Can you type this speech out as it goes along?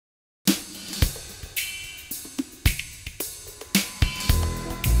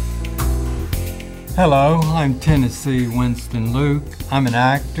Hello, I'm Tennessee Winston Luke. I'm an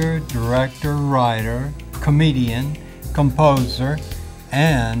actor, director, writer, comedian, composer,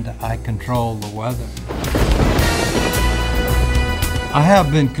 and I control the weather. I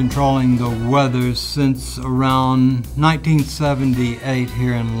have been controlling the weather since around 1978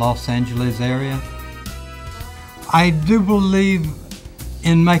 here in Los Angeles area. I do believe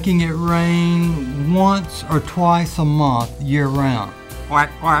in making it rain once or twice a month year-round. Quack,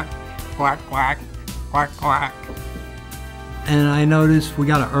 quack, quack, quack, quack, quack. And I noticed we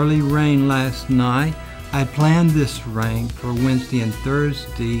got an early rain last night. I planned this rain for Wednesday and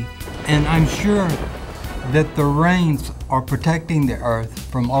Thursday, and I'm sure that the rains are protecting the earth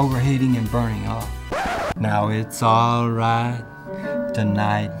from overheating and burning off. Now it's all right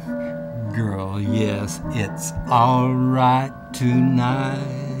tonight, girl, yes, it's all right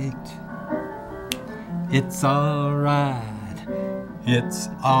tonight. It's all right,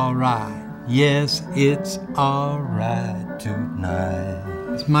 yes, it's all right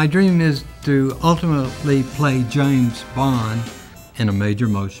tonight. My dream is to ultimately play James Bond in a major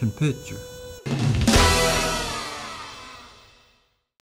motion picture.